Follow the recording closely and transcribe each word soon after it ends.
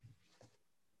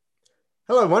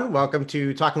Hello, everyone. Welcome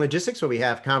to Talking Logistics, where we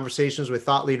have conversations with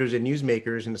thought leaders and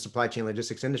newsmakers in the supply chain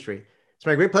logistics industry. It's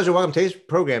my great pleasure to welcome today's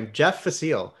program, Jeff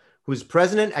Facile, who's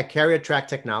president at Carrier Track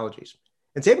Technologies.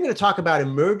 And today we're going to talk about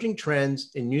emerging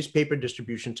trends in newspaper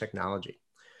distribution technology.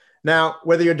 Now,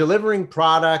 whether you're delivering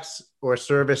products or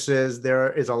services,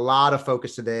 there is a lot of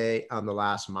focus today on the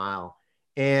last mile.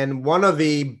 And one of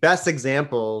the best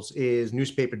examples is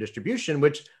newspaper distribution,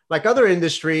 which, like other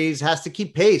industries, has to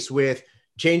keep pace with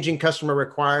changing customer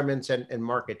requirements and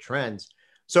market trends.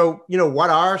 So, what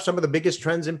are some of the biggest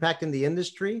trends impacting the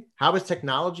industry? How is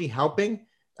technology helping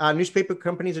newspaper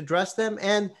companies address them?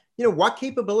 And, what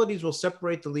capabilities will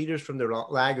separate the leaders from the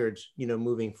laggards,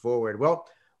 moving forward? Well,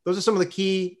 those are some of the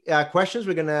key questions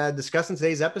we're going to discuss in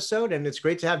today's episode. And it's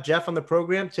great to have Jeff on the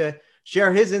program to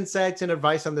share his insights and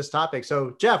advice on this topic.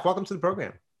 So, Jeff, welcome to the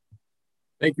program.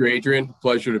 Thank you, Adrian.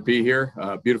 Pleasure to be here.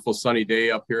 Beautiful sunny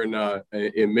day up here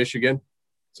in Michigan.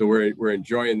 So we're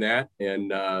enjoying that and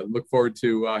look forward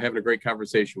to having a great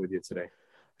conversation with you today.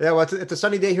 Yeah, well, it's a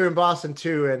sunny day here in Boston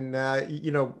too, and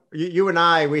you and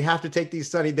I, we have to take these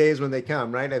sunny days when they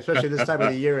come, right? Especially this time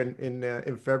of the year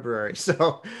in February.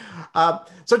 So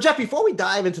Jeff, before we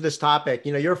dive into this topic,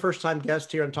 you're a first-time guest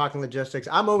here on Talking Logistics.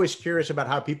 I'm always curious about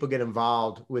how people get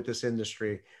involved with this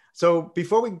industry. So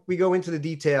before we go into the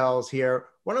details here,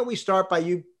 why don't we start by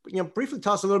you briefly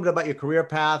tell us a little bit about your career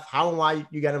path, how and why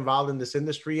you got involved in this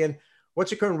industry, and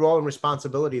what's your current role and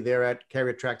responsibility there at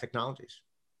Carrier Track Technologies?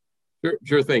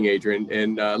 Sure thing, Adrian.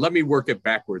 And let me work it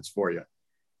backwards for you.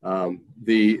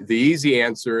 The easy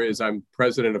answer is I'm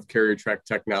president of Carrier Track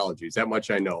Technologies. That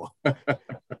much I know.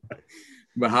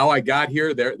 But how I got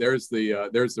here, there's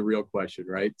the real question,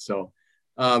 right? So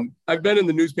I've been in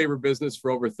the newspaper business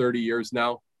for over 30 years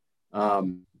now.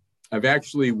 I've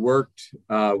actually worked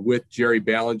with Jerry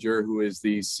Ballinger, who is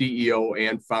the CEO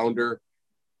and founder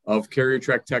of Carrier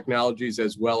Track Technologies,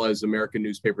 as well as American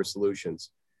Newspaper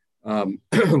Solutions.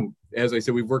 As I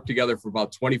said, we've worked together for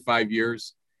about 25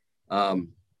 years.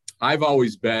 I've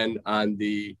always been on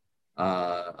the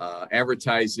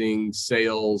advertising,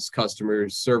 sales, customer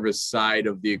service side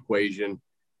of the equation,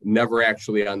 never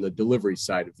actually on the delivery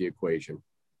side of the equation.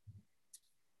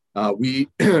 We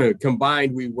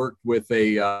combined, we worked with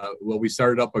we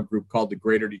started up a group called the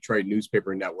Greater Detroit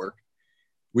Newspaper Network.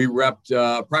 We repped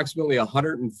approximately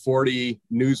 140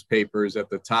 newspapers at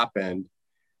the top end.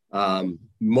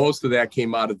 Most of that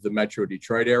came out of the Metro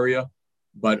Detroit area,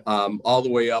 but all the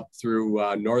way up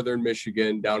through northern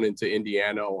Michigan, down into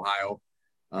Indiana, Ohio.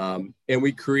 And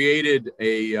we created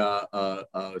a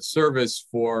service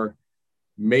for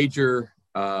major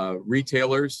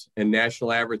retailers and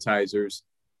national advertisers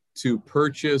to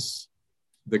purchase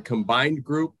the combined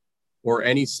group or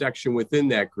any section within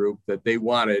that group that they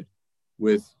wanted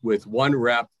with one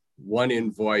rep, one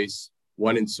invoice,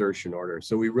 one insertion order.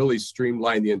 So we really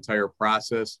streamlined the entire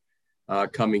process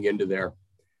coming into there.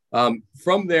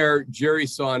 From there, Jerry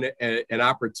saw an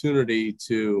opportunity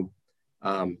to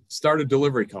start a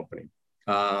delivery company.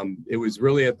 It was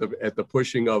really at the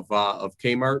pushing of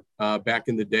Kmart back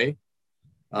in the day.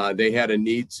 They had a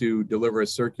need to deliver a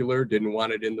circular, didn't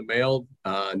want it in the mail.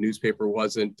 Newspaper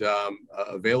wasn't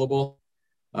available.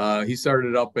 He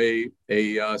started up a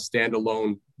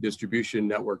standalone distribution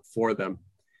network for them.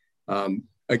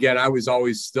 Again, I was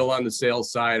always still on the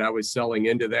sales side. I was selling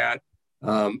into that.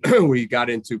 We got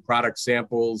into product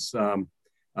samples,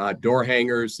 door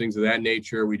hangers, things of that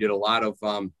nature. We did a lot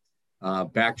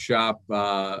of back shop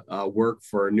work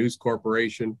for News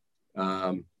Corporation.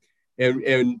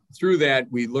 And through that,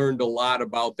 we learned a lot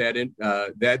about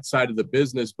that side of the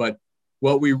business. But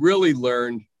what we really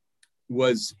learned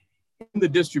was in the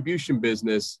distribution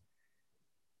business,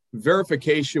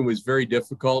 verification was very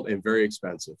difficult and very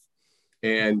expensive.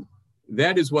 And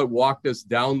that is what walked us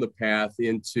down the path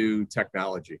into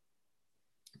technology.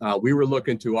 We were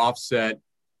looking to offset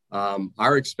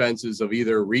our expenses of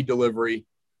either redelivery,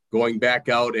 going back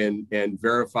out and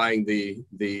verifying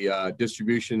the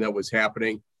distribution that was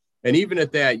happening. And even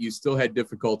at that, you still had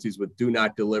difficulties with do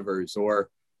not delivers,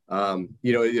 or,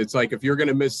 it's like if you're going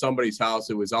to miss somebody's house,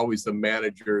 it was always the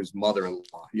manager's mother-in-law.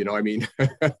 What are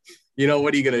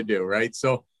you going to do, right?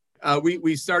 So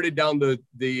we started down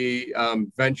the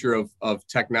venture of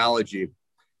technology,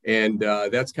 and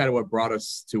that's kind of what brought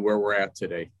us to where we're at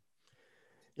today.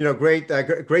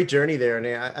 Great journey there. And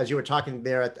as you were talking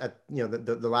there at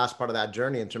the last part of that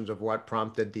journey in terms of what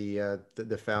prompted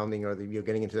the founding or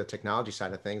getting into the technology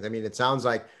side of things. I mean, it sounds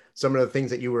like some of the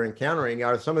things that you were encountering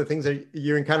are some of the things that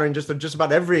you're encountering just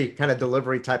about every kind of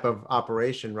delivery type of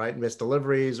operation, right? Missed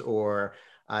deliveries or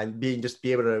be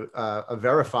able to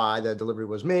verify that delivery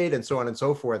was made and so on and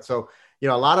so forth. So,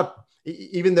 a lot of,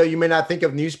 even though you may not think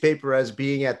of newspaper as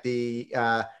being at the,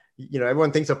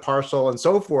 everyone thinks of parcel and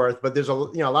so forth, but there's a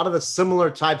lot of the similar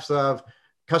types of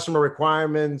customer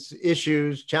requirements,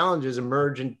 issues, challenges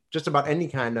emerge in just about any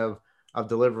kind of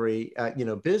delivery,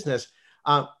 business.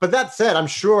 But that said, I'm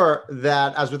sure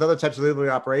that as with other types of delivery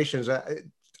operations,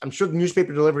 I'm sure the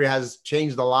newspaper delivery has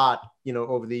changed a lot,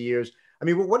 over the years. I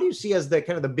mean, what do you see as the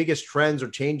kind of the biggest trends or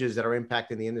changes that are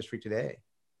impacting the industry today?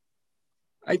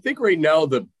 I think right now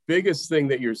the biggest thing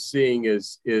that you're seeing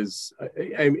is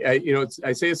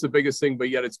I say it's the biggest thing,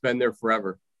 but yet it's been there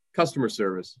forever. Customer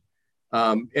service,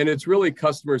 and it's really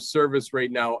customer service right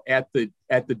now at the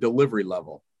delivery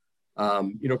level.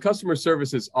 Customer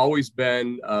service has always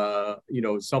been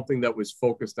something that was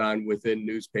focused on within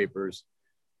newspapers.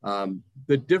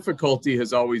 The difficulty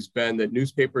has always been that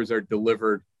newspapers are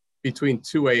delivered between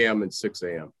 2 a.m. and 6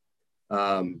 a.m.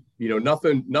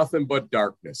 Nothing but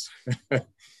darkness.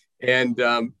 And,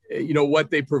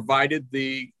 what they provided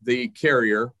the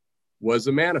carrier was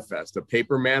a manifest, a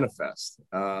paper manifest.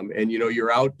 And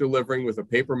you're out delivering with a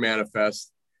paper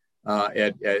manifest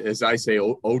at as I say,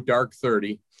 dark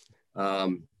 30.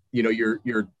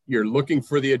 You're looking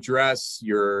for the address.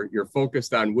 You're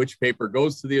focused on which paper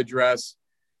goes to the address.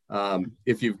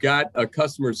 If you've got a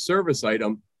customer service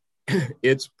item,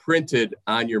 it's printed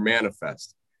on your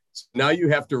manifest. So now you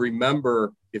have to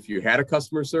remember if you had a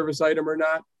customer service item or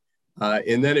not.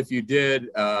 And then if you did,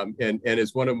 and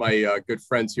as one of my good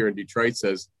friends here in Detroit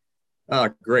says, oh,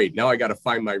 great, now I got to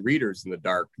find my readers in the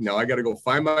dark. Now I got to go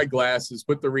find my glasses,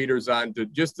 put the readers on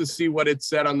just to see what it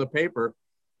said on the paper.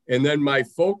 And then my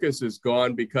focus is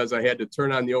gone because I had to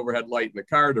turn on the overhead light in the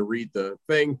car to read the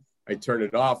thing. I turn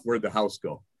it off. Where'd the house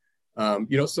go?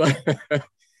 So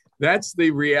that's the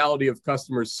reality of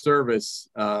customer service,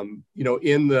 in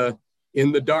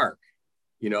the dark.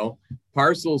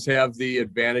 Parcels have the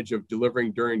advantage of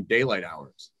delivering during daylight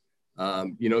hours.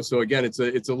 So again, it's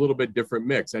a little bit different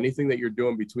mix. Anything that you're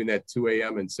doing between that 2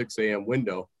 a.m. and 6 a.m.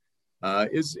 window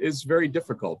is very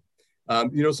difficult.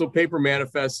 So paper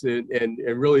manifests and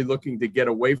really looking to get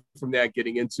away from that,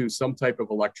 getting into some type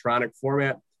of electronic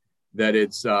format that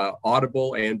it's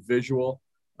audible and visual.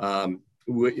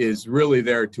 Is really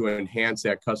there to enhance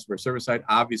that customer service side.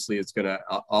 Obviously, it's going to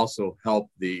also help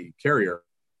the carrier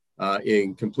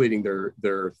in completing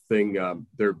their thing,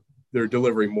 their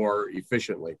delivery more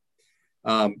efficiently.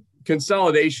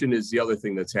 Consolidation is the other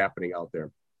thing that's happening out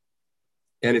there,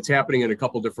 and it's happening in a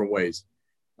couple different ways.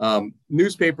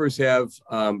 Newspapers have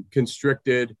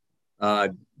constricted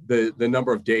the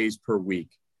number of days per week.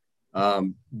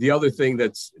 The other thing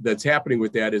that's happening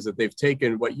with that is that they've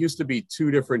taken what used to be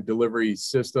two different delivery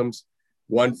systems,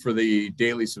 one for the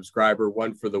daily subscriber,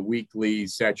 one for the weekly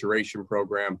saturation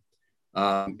program.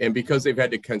 And because they've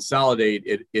had to consolidate,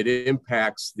 it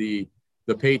impacts the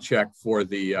paycheck for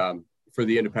the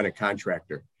independent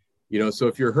contractor. So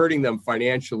if you're hurting them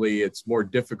financially, it's more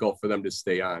difficult for them to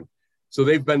stay on. So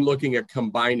they've been looking at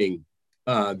combining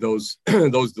those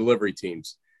delivery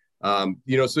teams.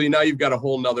 So now you've got a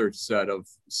whole nother set of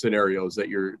scenarios that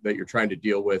you're trying to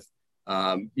deal with.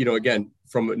 Again,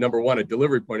 from number one, a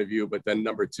delivery point of view, but then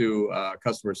number two,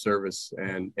 customer service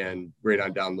and right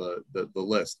on down the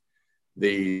list.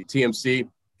 The TMC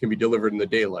can be delivered in the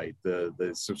daylight.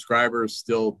 The subscribers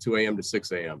still 2 a.m. to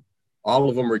 6 a.m. All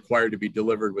of them required to be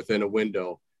delivered within a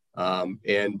window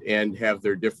and have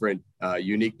their different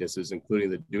uniquenesses,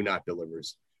 including the do not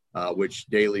delivers. Which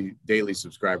daily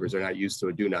subscribers are not used to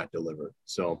a do not deliver.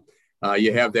 So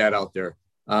you have that out there.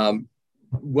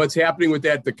 What's happening with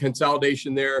that, the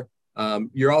consolidation there,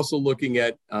 you're also looking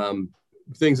at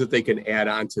things that they can add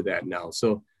on to that now.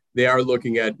 So they are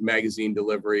looking at magazine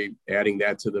delivery, adding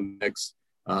that to the mix,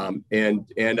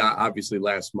 and obviously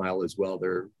last mile as well.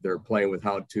 They're playing with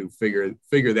how to figure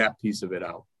that piece of it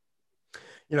out.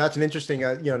 That's an interesting,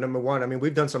 number one, I mean,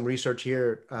 we've done some research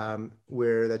here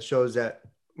where that shows that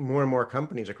more and more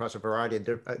companies across a variety of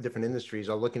different industries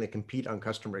are looking to compete on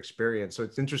customer experience. So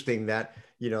it's interesting that,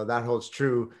 that holds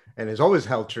true and has always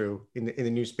held true in the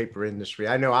newspaper industry.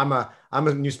 I know I'm a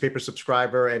newspaper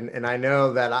subscriber and I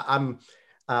know that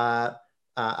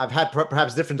I've had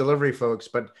perhaps different delivery folks,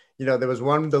 but, there was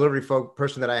one delivery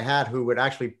person that I had who would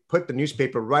actually put the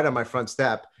newspaper right on my front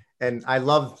step. And I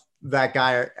loved that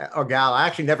guy or gal. I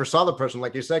actually never saw the person,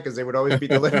 like you said, because they would always be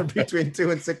delivered between 2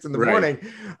 and 6 in the morning.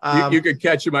 You could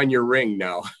catch them on your ring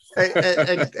now.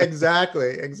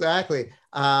 Exactly.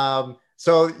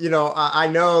 So, I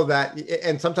know that,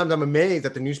 and sometimes I'm amazed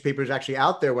that the newspaper is actually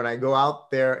out there when I go out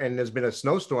there and there's been a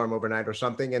snowstorm overnight or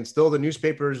something, and still the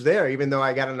newspaper is there, even though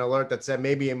I got an alert that said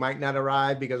maybe it might not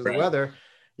arrive because of the weather.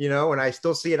 when I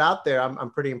still see it out there, I'm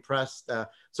pretty impressed.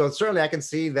 So certainly I can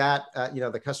see that,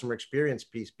 the customer experience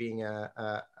piece being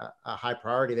a high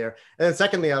priority there. And then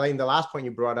secondly, Elaine, the last point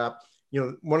you brought up,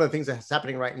 one of the things that's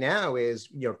happening right now is,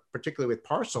 particularly with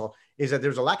parcel, is that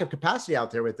there's a lack of capacity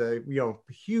out there with the,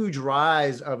 huge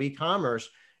rise of e-commerce.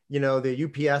 The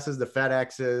UPSs, the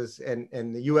FedExes,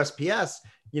 and the USPS,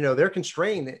 they're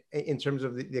constrained in terms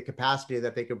of the capacity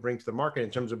that they could bring to the market in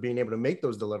terms of being able to make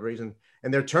those deliveries, and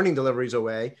they're turning deliveries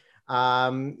away. So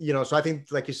I think,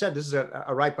 like you said, this is a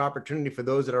ripe opportunity for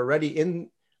those that are already in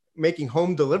making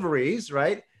home deliveries,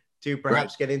 right, to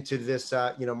perhaps get into this,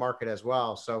 market as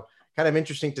well. So kind of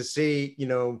interesting to see,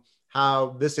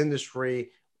 how this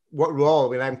industry, what role,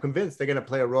 I mean, I'm convinced they're going to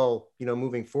play a role,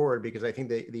 moving forward, because I think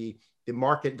the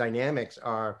market dynamics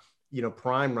are,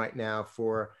 prime right now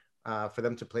for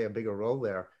them to play a bigger role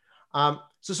there.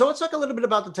 So let's talk a little bit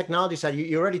about the technology side.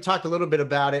 You already talked a little bit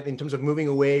about it in terms of moving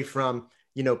away from,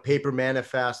 paper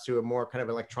manifest to a more kind of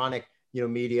electronic,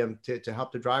 medium to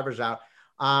help the drivers out.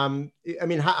 I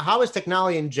mean, how is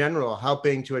technology in general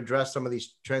helping to address some of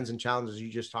these trends and challenges you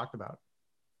just talked about?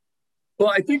 Well,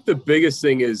 I think the biggest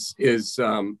thing is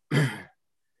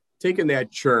taking that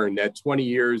churn, that 20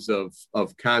 years of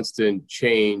constant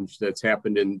change that's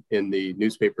happened in the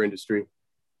newspaper industry,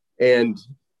 and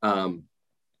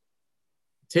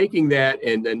taking that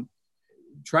and then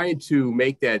trying to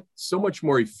make that so much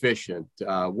more efficient.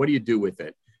 What do you do with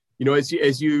it?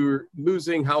 As you're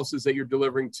losing houses that you're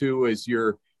delivering to, as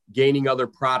you're gaining other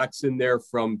products in there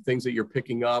from things that you're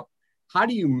picking up, how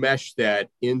do you mesh that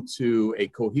into a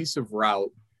cohesive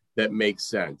route that makes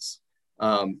sense?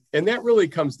 And that really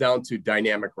comes down to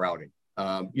dynamic routing.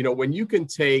 When you can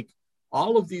take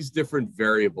all of these different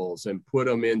variables and put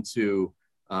them into,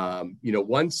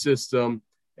 one system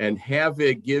and have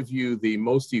it give you the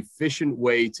most efficient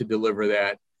way to deliver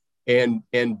that, and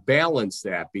balance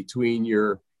that between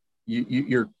your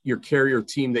carrier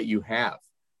team that you have.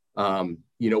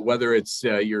 Whether it's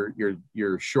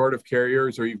you're short of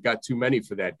carriers or you've got too many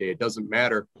for that day, it doesn't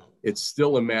matter. It's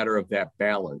still a matter of that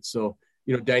balance. So,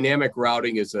 dynamic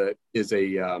routing is a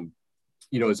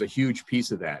huge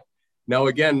piece of that. Now,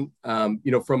 again,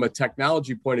 from a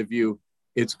technology point of view,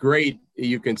 it's great.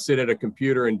 You can sit at a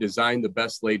computer and design the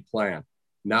best laid plan.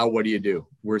 Now, what do?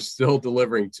 We're still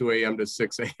delivering 2 a.m. to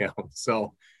 6 a.m.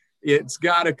 So it's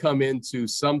got to come into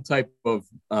some type of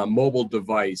mobile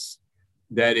device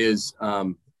that is,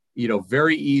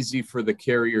 very easy for the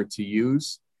carrier to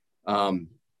use,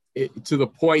 to the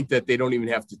point that they don't even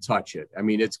have to touch it. I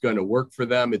mean, it's going to work for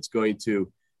them. It's going to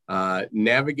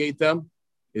navigate them.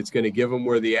 It's going to give them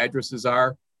where the addresses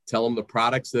are, tell them the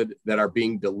products that are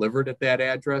being delivered at that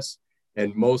address,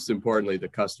 and most importantly, the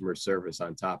customer service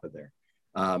on top of there.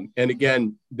 And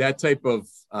again, that type of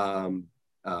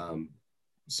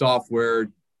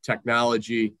software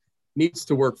technology needs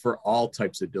to work for all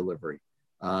types of delivery,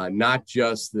 not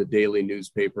just the daily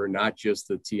newspaper, not just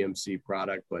the TMC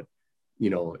product, but,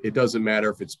 it doesn't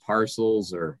matter if it's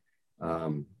parcels or,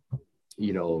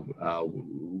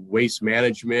 waste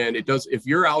management. If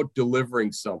you're out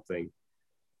delivering something,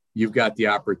 you've got the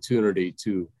opportunity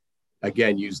to,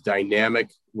 again, use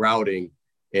dynamic routing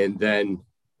and then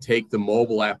take the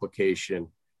mobile application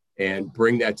and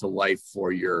bring that to life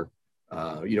for your,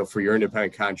 for your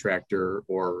independent contractor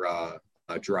or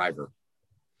a driver.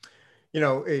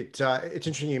 It's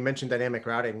interesting you mentioned dynamic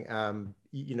routing.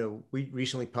 We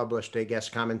recently published a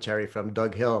guest commentary from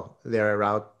Doug Hill there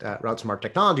at RouteSmart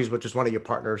Technologies, which is one of your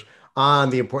partners, on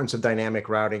the importance of dynamic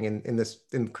routing in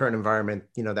the current environment,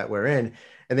 that we're in.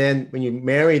 And then when you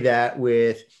marry that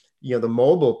with, the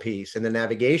mobile piece and the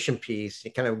navigation piece,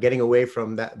 kind of getting away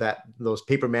from those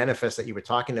paper manifests that you were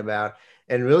talking about,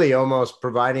 and really almost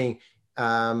providing,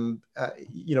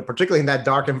 particularly in that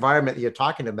dark environment that you're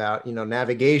talking about,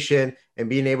 navigation and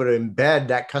being able to embed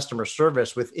that customer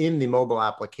service within the mobile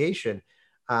application.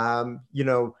 I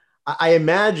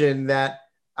imagine that,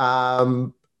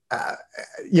 a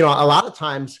lot of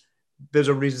times there's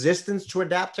a resistance to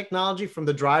adapt technology from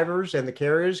the drivers and the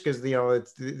carriers, because,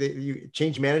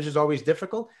 change management is always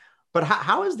difficult. But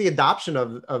how has the adoption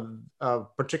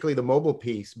of particularly the mobile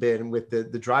piece been with the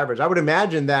drivers? I would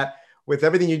imagine that with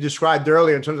everything you described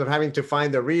earlier in terms of having to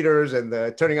find the readers and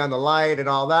the turning on the light and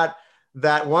all that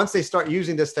once they start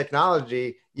using this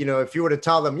technology, if you were to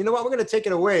tell them, we're going to take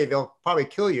it away, they'll probably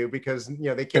kill you, because,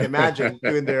 they can't imagine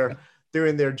doing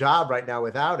their job right now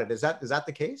without it. Is that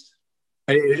the case?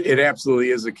 It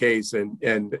absolutely is the case.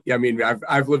 And I mean,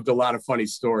 I've lived a lot of funny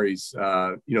stories,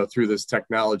 through this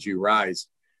technology rise.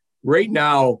 Right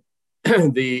now,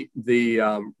 the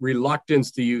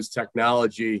reluctance to use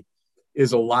technology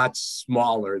is a lot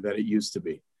smaller than it used to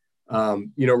be.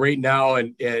 Right now,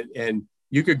 and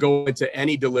you could go into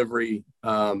any delivery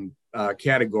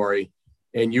category,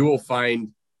 and you will find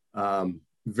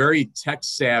very tech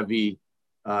savvy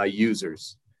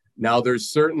users. Now, there's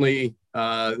certainly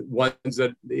ones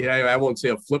that I won't say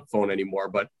a flip phone anymore,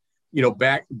 but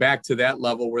back to that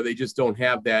level where they just don't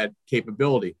have that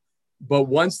capability. But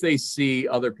once they see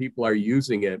other people are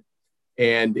using it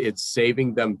and it's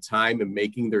saving them time and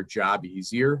making their job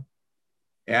easier,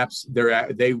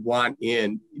 they want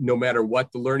in, no matter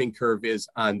what the learning curve is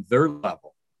on their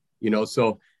level.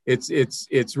 So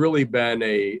it's really been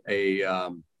a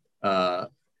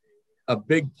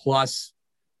big plus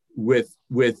with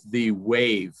the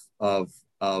wave of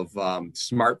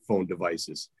smartphone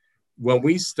devices. When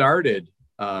we started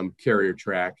Carrier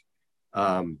Track,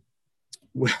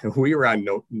 we were on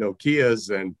Nokias,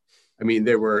 and I mean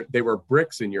they were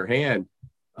bricks in your hand,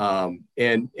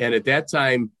 and at that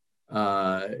time,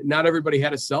 not everybody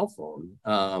had a cell phone.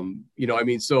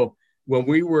 So when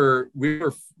we were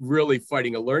really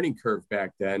fighting a learning curve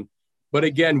back then. But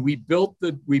again, we built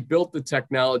the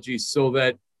technology so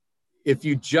that if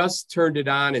you just turned it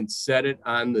on and set it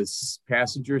on the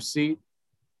passenger seat,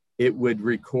 it would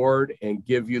record and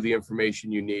give you the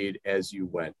information you need as you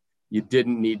went. You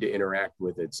didn't need to interact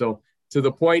with it. So to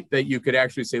the point that you could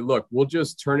actually say, look, we'll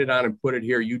just turn it on and put it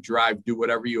here. You drive, do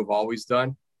whatever you have always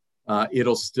done.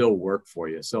 It'll still work for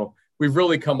you. So we've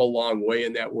really come a long way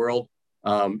in that world.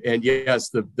 And yes,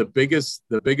 the biggest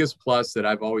plus that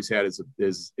I've always had is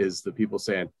the people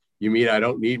saying, you mean I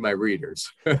don't need my readers?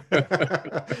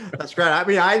 That's great. I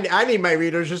mean, I need my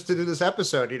readers just to do this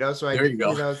episode, so I can,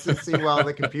 see well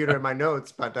the computer and my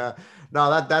notes. But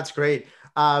no, that's great.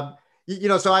 So I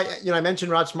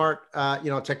mentioned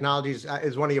RoutSmart, Technologies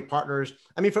is one of your partners.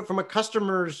 I mean, from a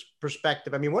customer's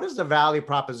perspective, I mean, what is the value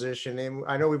proposition? And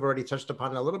I know we've already touched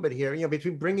upon it a little bit here,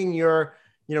 between bringing your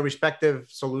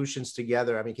respective solutions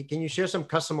together. I mean, can you share some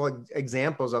customer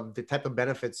examples of the type of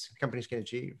benefits companies can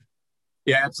achieve?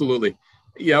 Yeah, absolutely.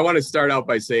 Yeah, I want to start out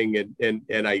by saying,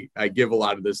 and I give a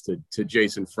lot of this to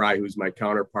Jason Fry, who's my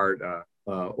counterpart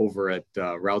over at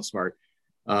RoutSmart.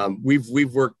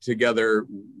 We've worked together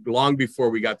long before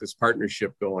we got this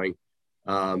partnership going,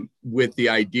 with the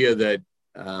idea that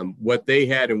what they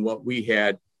had and what we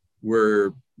had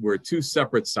were two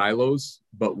separate silos,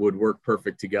 but would work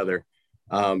perfect together.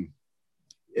 We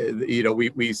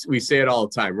say it all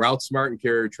the time. RoutSmart and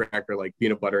Carrier Track are like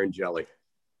peanut butter and jelly.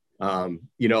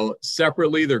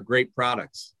 Separately, they're great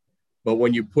products, but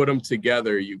when you put them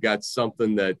together, you got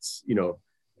something that's,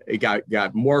 it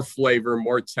got more flavor,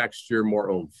 more texture,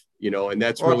 more oomph, and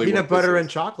that's really peanut butter and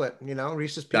chocolate,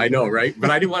 Reese's Pieces. I know, right?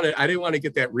 But I didn't want to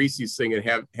get that Reese's thing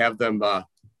and have them,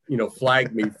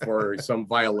 flag me for some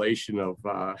violation of,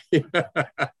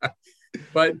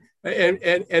 but,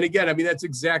 and again, I mean, that's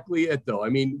exactly it though. I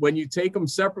mean, when you take them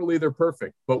separately, they're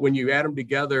perfect, but when you add them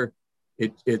together,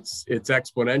 it's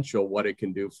exponential what it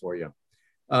can do for you.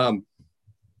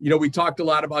 We talked a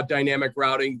lot about dynamic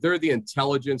routing. They're the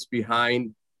intelligence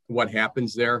behind what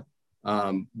happens there.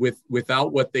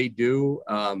 Without what they do,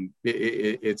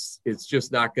 it's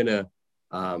just not going to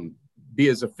be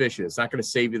as efficient. It's not going to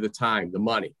save you the time, the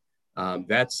money.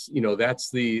 That's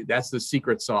the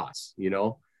secret sauce. I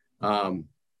don't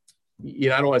want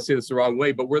to say this the wrong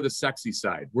way, but we're the sexy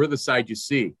side. We're the side you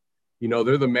see.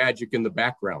 They're the magic in the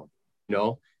background.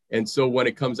 And so when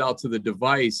it comes out to the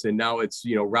device and now it's,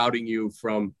 routing you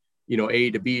from,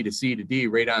 A to B to C to D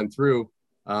right on through,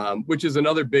 which is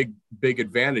another big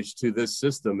advantage to this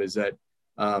system is that,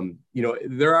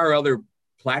 there are other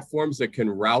platforms that can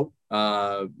route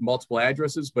multiple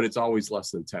addresses, but it's always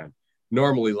less than 10,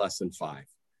 normally less than 5.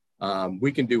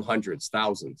 We can do hundreds,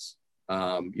 thousands,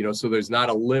 so there's not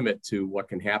a limit to what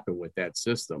can happen with that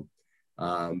system.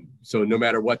 So no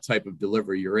matter what type of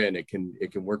delivery you're in, it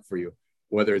can work for you,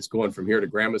 whether it's going from here to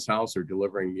grandma's house or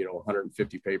delivering,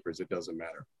 150 papers, it doesn't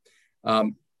matter.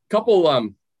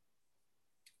 Couple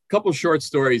short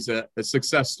stories,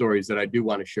 success stories that I do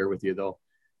want to share with you though.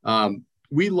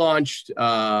 We launched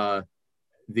the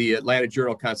Atlanta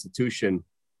Journal-Constitution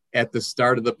at the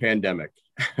start of the pandemic.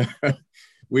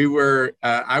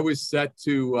 I was set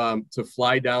to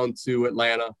fly down to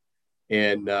Atlanta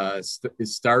and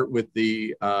start with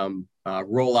the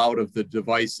rollout of the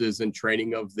devices and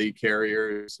training of the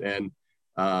carriers. And,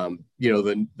 the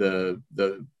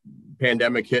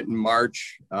pandemic hit in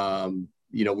March.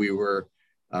 We were,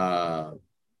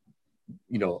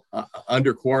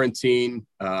 under quarantine.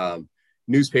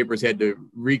 Newspapers had to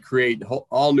recreate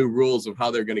all new rules of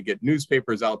how they're going to get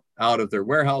newspapers out of their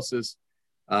warehouses.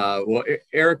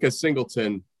 Erica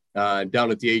Singleton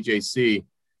down at the AJC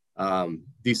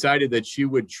decided that she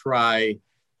would try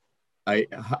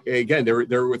Again,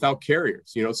 they're without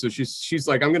carriers, so she's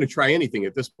like, I'm going to try anything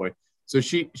at this point. So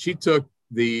she took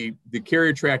the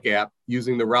Carrier Track app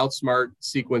using the Route Smart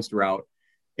sequenced route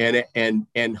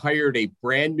and hired a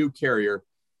brand new carrier,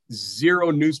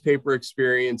 zero newspaper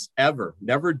experience ever,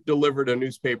 never delivered a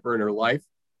newspaper in her life.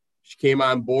 She came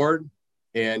on board,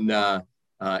 and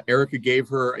Erica gave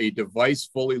her a device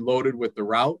fully loaded with the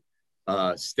route,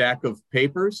 stack of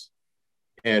papers,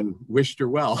 and wished her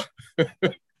well.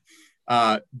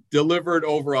 Delivered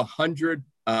over 100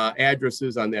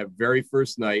 addresses on that very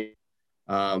first night.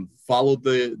 Followed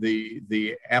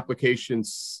the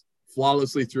applications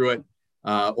flawlessly through it.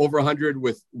 Over 100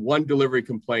 with one delivery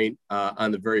complaint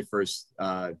on the very first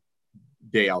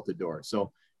day out the door.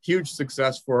 So huge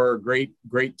success for her.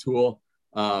 Great tool.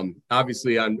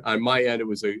 Obviously, on my end, it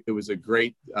was a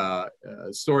great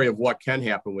story of what can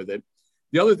happen with it.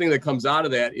 The other thing that comes out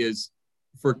of that is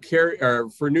for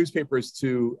newspapers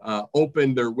to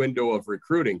open their window of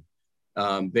recruiting.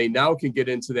 They now can get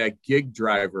into that gig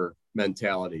driver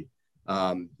mentality.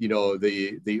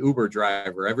 The Uber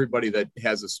driver, everybody that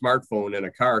has a smartphone and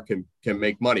a car can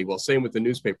make money. Well, same with the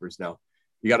newspapers now.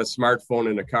 You got a smartphone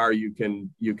and a car, you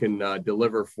can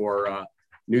deliver for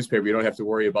newspaper. You don't have to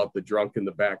worry about the drunk in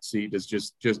the back seat. It's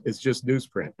just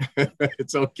newsprint.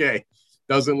 It's okay.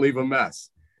 Doesn't leave a mess.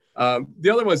 The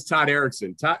other one's Todd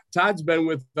Erickson. Todd's been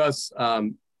with us.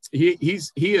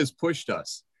 He has pushed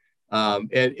us,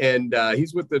 and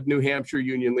he's with the New Hampshire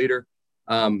Union Leader.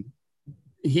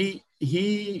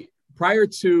 He prior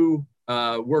to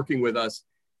working with us,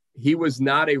 he was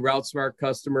not a Route Smart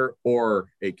customer or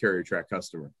a Carrier Track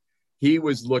customer. He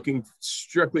was looking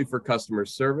strictly for customer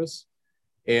service,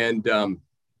 and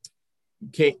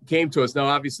came to us. Now,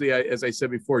 obviously, as I said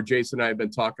before, Jason and I have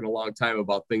been talking a long time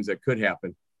about things that could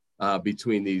happen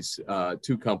between these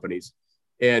two companies.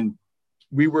 And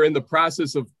we were in the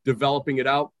process of developing it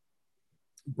out,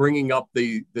 bringing up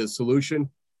the solution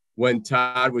when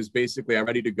Todd was basically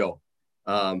ready to go.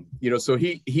 So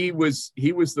he was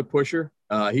the pusher.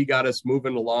 He got us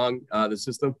moving along the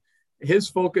system. His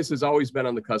focus has always been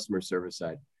on the customer service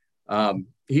side.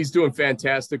 He's doing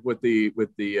fantastic with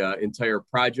the entire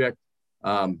project.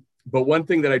 But one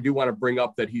thing that I do want to bring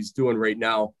up that he's doing right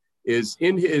now is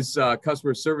in his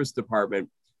customer service department,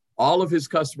 all of his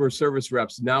customer service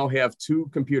reps now have 2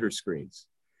 computer screens.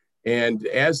 And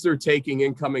as they're taking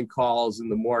incoming calls in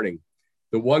the morning,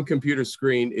 the one computer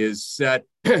screen is set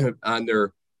on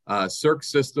their CERC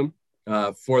system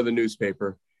for the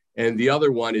newspaper, and the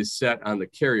other one is set on the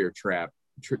Carrier Track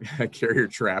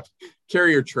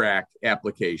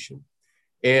application.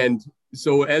 And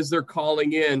so as they're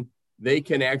calling in, they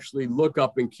can actually look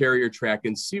up in Carrier Track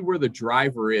and see where the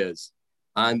driver is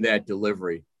on that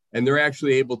delivery. And they're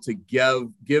actually able to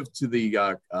give to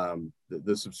the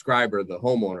subscriber, the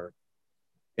homeowner,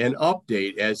 an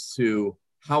update as to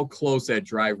how close that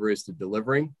driver is to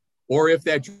delivering, or if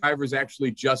that driver's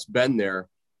actually just been there.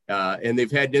 And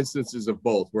they've had instances of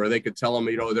both where they could tell them,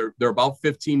 they're about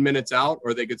 15 minutes out,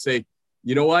 or they could say,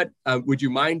 you know what, would you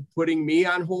mind putting me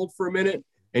on hold for a minute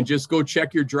and just go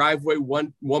check your driveway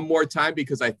one more time,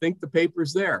 because I think the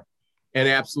paper's there. And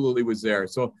absolutely was there.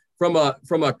 So from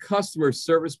a customer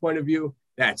service point of view,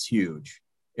 that's huge.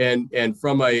 And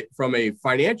from a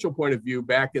financial point of view,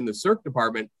 back in the CERC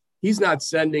department, he's not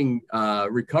sending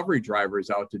recovery drivers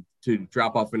out to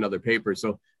drop off another paper.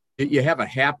 So you have a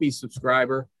happy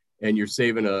subscriber, and you're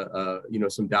saving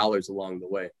some dollars along the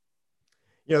way.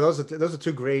 Those are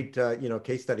 2 great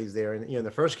case studies there. And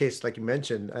the first case, like you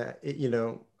mentioned,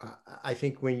 I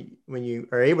think when you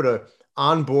are able to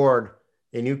onboard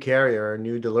a new carrier, a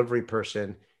new delivery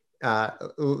person,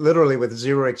 literally with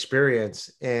zero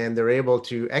experience, and they're able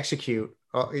to execute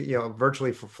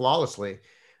virtually flawlessly.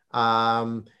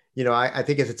 I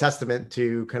think it's a testament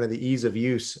to kind of the ease of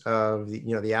use of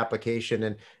the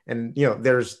application, and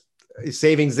there's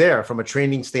savings there from a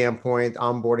training standpoint,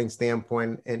 onboarding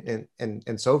standpoint,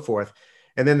 and so forth.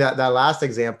 And then that last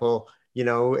example,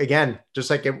 again, just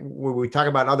like when we talk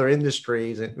about other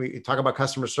industries and we talk about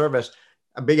customer service,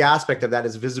 a big aspect of that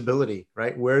is visibility,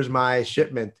 right? Where's my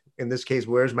shipment? In this case,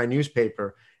 where's my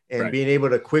newspaper? And right. Being able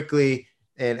to quickly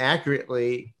and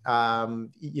accurately,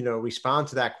 respond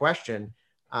to that question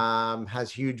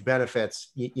has huge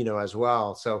benefits, as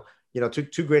well. So,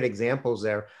 two great examples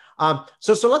there.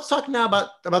 So let's talk now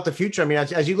about the future. I mean,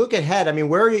 as you look ahead, I mean,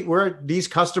 where are these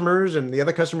customers and the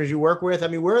other customers you work with? I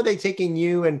mean, where are they taking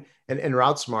you and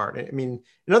Route Smart? I mean,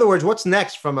 in other words, what's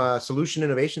next from a solution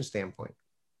innovation standpoint?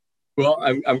 Well,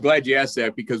 I'm glad you asked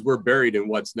that, because we're buried in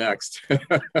what's next. There's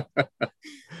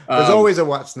always a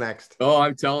what's next. Oh,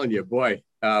 I'm telling you, boy,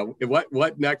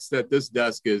 what next at this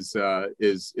desk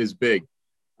is big.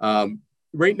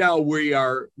 Right now we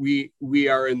are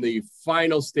in the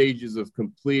final stages of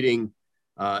completing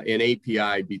an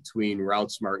API between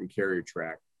RouteSmart and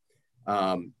CarrierTrack.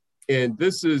 And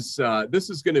this is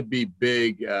going to be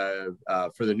big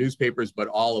for the newspapers, but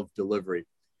all of delivery.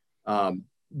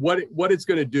 What it's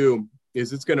going to do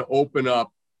is it's going to open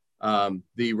up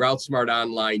the RouteSmart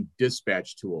online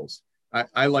dispatch tools.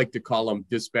 I like to call them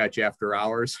dispatch after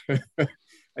hours.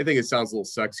 I think it sounds a little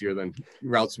sexier than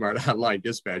RouteSmart online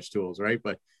dispatch tools, right?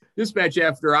 But dispatch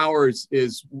after hours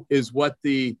is what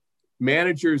the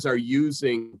managers are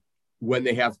using when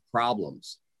they have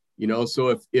problems.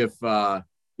 So if a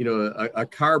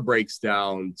car breaks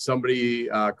down, somebody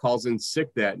calls in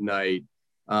sick that night,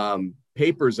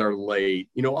 papers are late,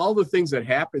 all the things that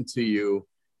happen to you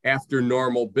after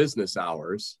normal business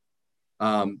hours,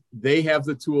 they have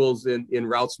the tools in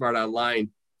RouteSmart Online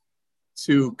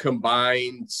to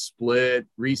combine, split,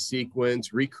 resequence,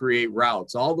 recreate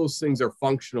routes. All those things are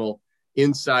functional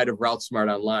inside of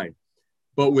RouteSmart Online.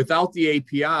 But without the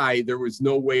API, there was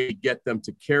no way to get them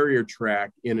to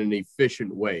CarrierTrack in an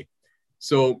efficient way.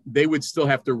 So they would still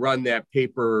have to run that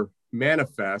paper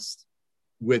manifest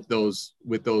with those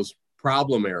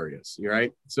problem areas,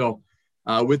 right? So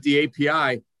with the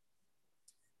API,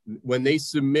 when they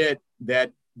submit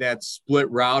that split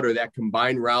route or that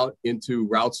combined route into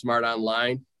RouteSmart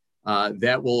Online,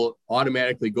 that will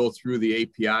automatically go through the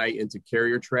API into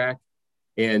CarrierTrack.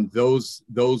 And those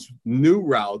new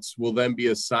routes will then be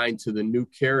assigned to the new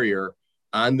carrier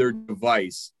on their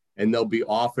device, and they'll be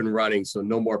off and running. So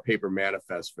no more paper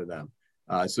manifest for them.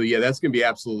 So yeah, that's going to be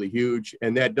absolutely huge.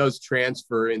 And that does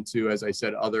transfer into, as I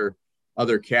said,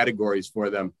 other categories for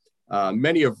them.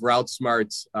 Many of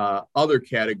RouteSmart's other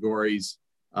categories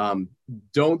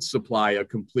don't supply a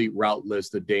complete route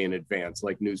list a day in advance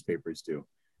like newspapers do.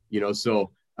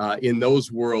 So in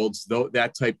those worlds,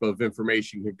 that type of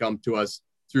information can come to us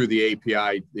through the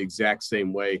API the exact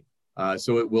same way.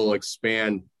 So it will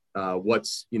expand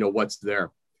what's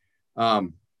there.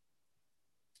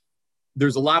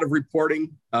 There's a lot of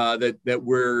reporting that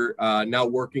we're now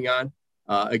working on.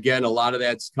 Again, a lot of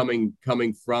that's coming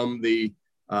from the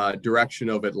direction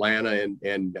of Atlanta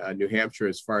and New Hampshire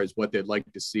as far as what they'd like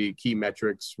to see, key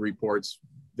metrics, reports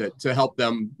to help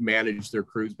them manage their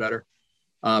crews better.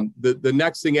 The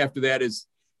next thing after that is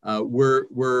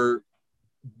we're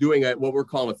doing what we're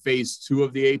calling a phase 2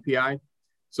 of the API.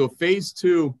 So phase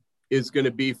 2 is going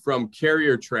to be from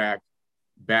CarrierTrack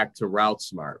back to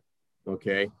RouteSmart.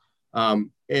 Okay.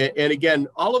 And again,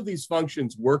 all of these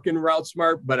functions work in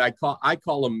RouteSmart, but I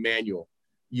call them manual.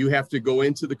 You have to go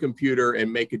into the computer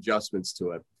and make adjustments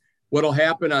to it. What'll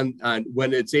happen on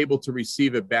when it's able to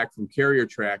receive it back from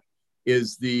CarrierTrack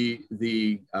is the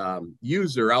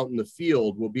user out in the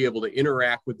field will be able to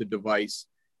interact with the device,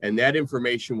 and that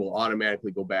information will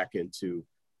automatically go back into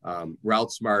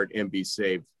RouteSmart and be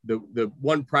saved. The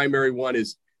one primary one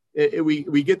is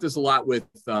we get this a lot with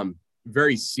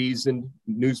very seasoned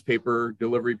newspaper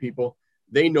delivery people.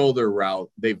 They know their route.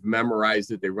 They've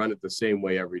memorized it. They run it the same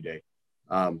way every day.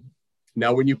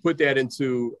 Now, when you put that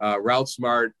into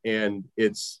RouteSmart and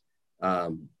it's,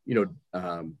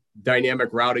 dynamic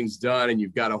routing's done and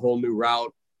you've got a whole new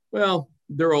route, well,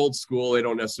 they're old school. They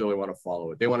don't necessarily want to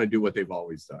follow it. They want to do what they've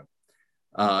always done.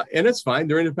 And it's fine.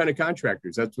 They're independent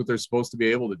contractors. That's what they're supposed to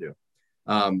be able to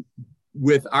do.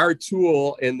 With our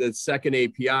tool in the second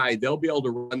API, they'll be able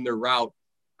to run their route.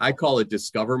 I call it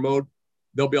discover mode.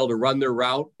 They'll be able to run their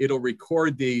route. It'll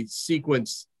record the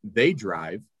sequence they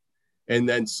drive and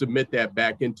then submit that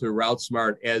back into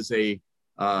RouteSmart as a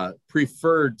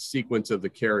preferred sequence of the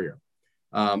carrier.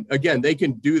 Again, they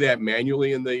can do that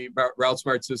manually in the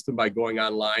RouteSmart system by going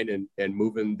online and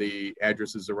moving the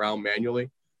addresses around manually.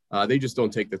 They just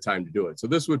don't take the time to do it. So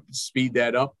this would speed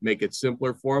that up, make it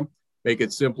simpler for them, make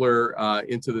it simpler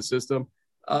into the system.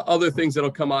 Other things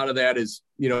that'll come out of that is,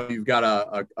 you've got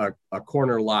a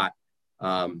corner lot.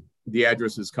 The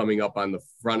address is coming up on the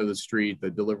front of the street. The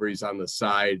delivery's on the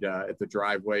side at the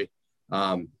driveway.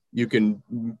 You can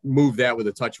move that with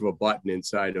a touch of a button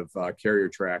inside of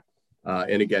CarrierTrack.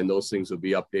 And again, those things will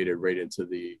be updated right into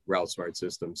the RouteSmart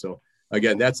system. So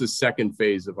again, that's the second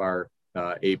phase of our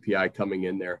API coming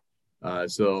in there.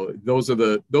 So those are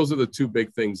the two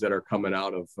big things that are coming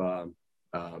out of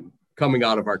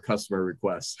our customer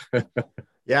requests.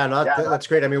 Yeah, no, that's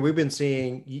great. I mean, we've been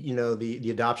seeing, the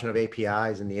adoption of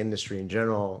APIs in the industry in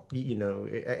general,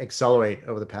 accelerate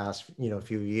over the past,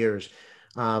 few years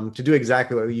to do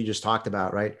exactly what you just talked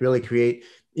about, right? Really create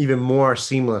even more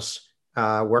seamless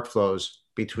workflows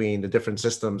between the different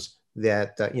systems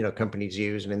that companies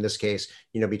use, and in this case,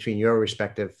 between your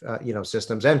respective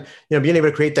systems, and being able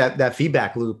to create that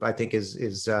feedback loop, I think is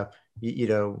as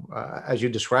you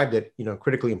described it,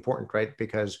 critically important, right?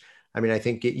 Because I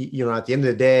think at the end of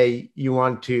the day, you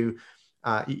want the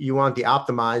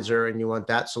optimizer and you want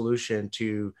that solution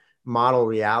to model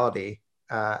reality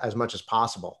as much as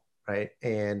possible, right?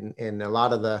 And a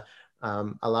lot of the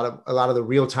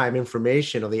real-time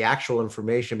information, or the actual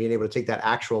information, being able to take that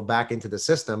actual back into the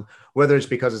system, whether it's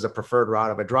because it's a preferred route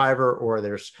of a driver, or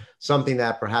there's something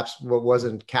that perhaps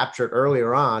wasn't captured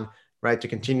earlier on, right? To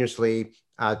continuously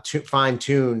fine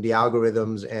tune the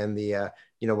algorithms and the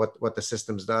what the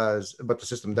system does,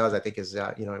 I think is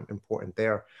important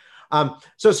there.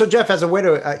 So Jeff, as a way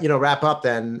to wrap up,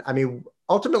 then,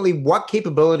 ultimately, what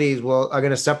capabilities are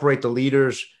going to separate the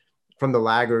leaders from the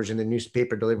laggers in the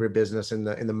newspaper delivery business in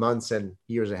the months and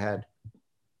years ahead?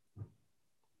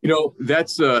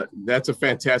 That's a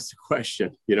fantastic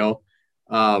question.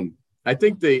 I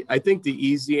think the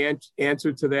easy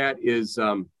answer to that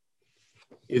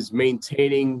is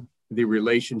maintaining the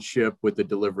relationship with the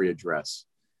delivery address.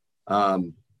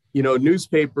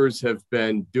 Newspapers have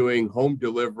been doing home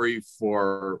delivery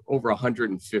for over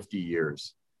 150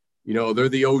 years. They're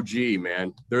the OG,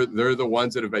 man. They're the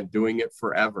ones that have been doing it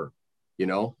forever. They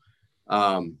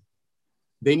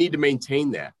need to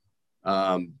maintain that.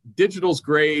 Digital's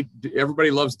great.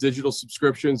 Everybody loves digital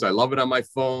subscriptions. I love it on my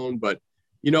phone, but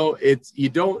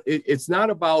it's not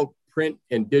about print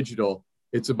and digital.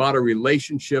 It's about a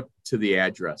relationship to the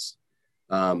address.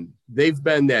 They've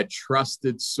been that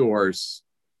trusted source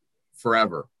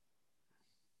forever,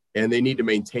 and they need to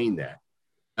maintain that.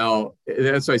 Now,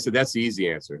 that's why I said that's the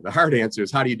easy answer. The hard answer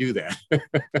is, how do you do that?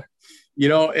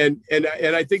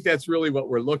 And I think that's really what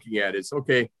we're looking at is,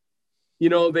 okay,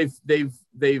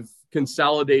 they've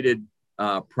consolidated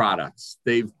products.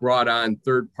 They've brought on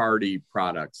third-party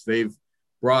products. They've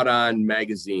brought on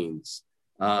magazines.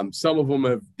 Some of them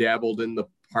have dabbled in the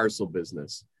parcel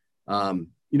business.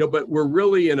 But we're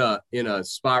really in a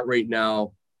spot right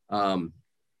now,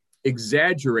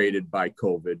 exaggerated by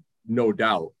COVID, no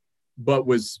doubt, but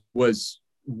was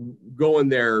going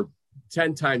there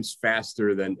 10 times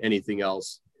faster than anything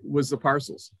else, was the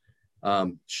parcels.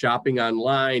 Shopping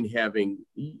online, having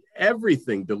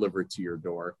everything delivered to your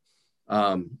door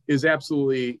is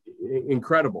absolutely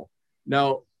incredible.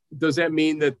 Now, does that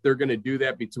mean that they're going to do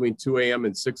that between 2 a.m.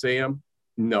 and 6 a.m.?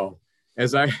 No.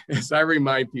 As I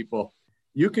remind people,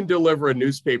 you can deliver a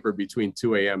newspaper between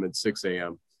 2 a.m. and 6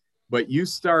 a.m., but you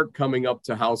start coming up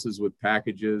to houses with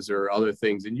packages or other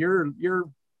things, and you're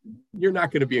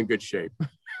not going to be in good shape.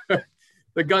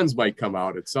 The guns might come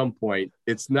out at some point.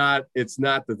 It's not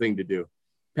the thing to do.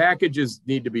 Packages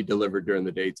need to be delivered during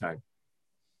the daytime.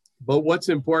 But what's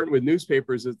important with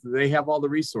newspapers is that they have all the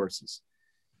resources.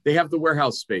 They have the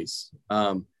warehouse space.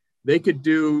 They could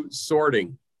do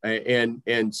sorting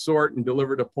and sort and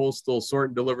deliver to postal,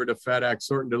 sort and deliver to FedEx,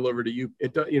 sort and deliver to you.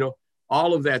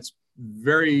 All of that's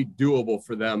very doable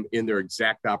for them in their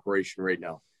exact operation right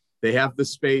now. They have the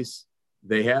space.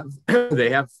 They have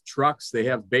trucks. They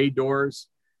have bay doors.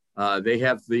 They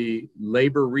have the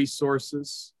labor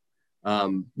resources.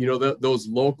 Those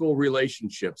local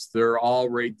relationships. They're all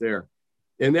right there,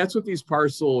 and that's what these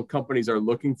parcel companies are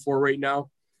looking for right now,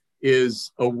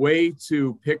 is a way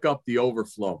to pick up the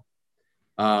overflow.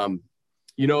 I've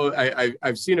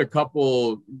seen a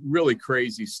couple really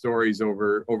crazy stories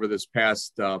over this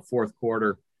past fourth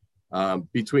quarter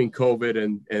between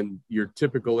COVID and your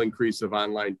typical increase of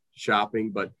online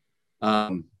shopping, but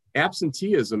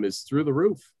absenteeism is through the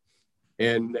roof.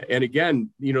 And again,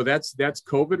 that's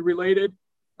COVID related.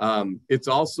 It's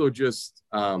also just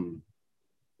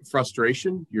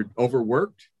frustration. You're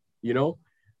overworked.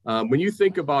 When you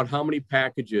think about how many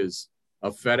packages a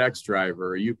FedEx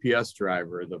driver, a UPS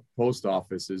driver, the post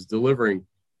office is delivering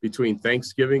between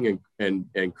Thanksgiving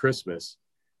and Christmas,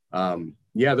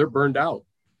 they're burned out.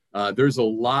 There's a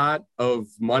lot of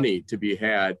money to be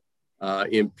had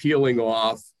in peeling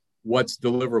off what's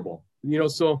deliverable.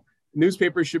 So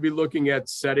newspapers should be looking at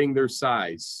setting their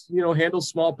size. Handle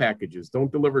small packages.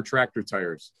 Don't deliver tractor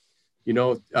tires.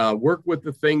 Work with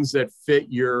the things that fit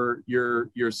your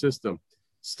system.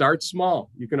 Start small.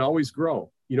 You can always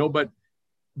grow. But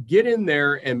get in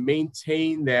there and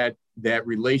maintain that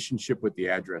relationship with the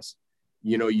address.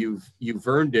 You've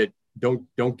earned it.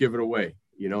 Don't give it away.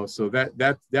 So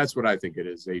that's what I think it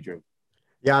is, Adrian.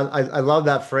 Yeah, I love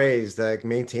that phrase, that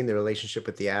maintain the relationship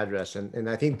with the address. And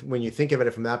I think when you think of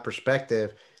it from that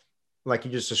perspective, like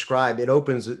you just described, it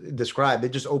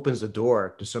just opens the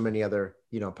door to so many other,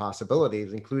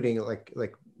 possibilities, including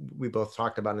like we both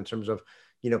talked about in terms of,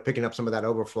 picking up some of that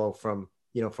overflow from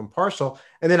from Parcel.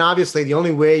 And then obviously the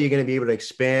only way you're going to be able to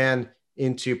expand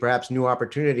into perhaps new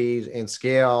opportunities and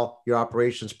scale your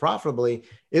operations profitably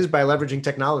is by leveraging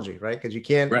technology, right? Because you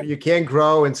can't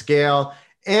grow and scale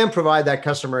and provide that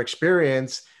customer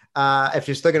experience if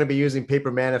you're still going to be using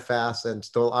paper manifests and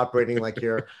still operating like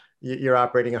you're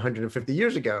operating 150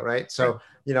 years ago, right? So,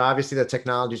 obviously the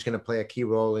technology is going to play a key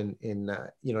role in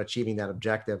achieving that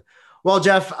objective. Well,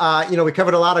 Jeff, we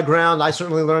covered a lot of ground. I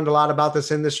certainly learned a lot about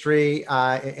this industry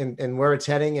and where it's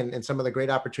heading and some of the great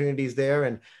opportunities there.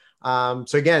 And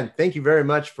so again, thank you very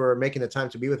much for making the time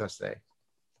to be with us today.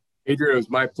 Adrian, it was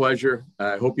my pleasure.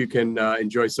 I hope you can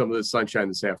enjoy some of the sunshine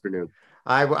this afternoon.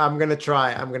 I'm going to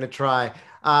try. And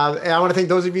I want to thank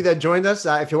those of you that joined us.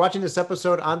 If you're watching this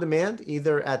episode on demand,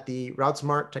 either at the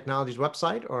RouteSmart Technologies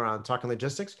website or on Talking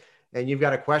Logistics, and you've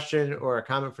got a question or a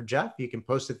comment for Jeff, you can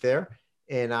post it there.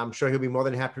 And I'm sure he'll be more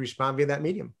than happy to respond via that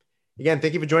medium. Again,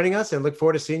 thank you for joining us and look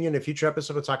forward to seeing you in a future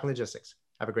episode of Talking Logistics.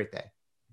 Have a great day.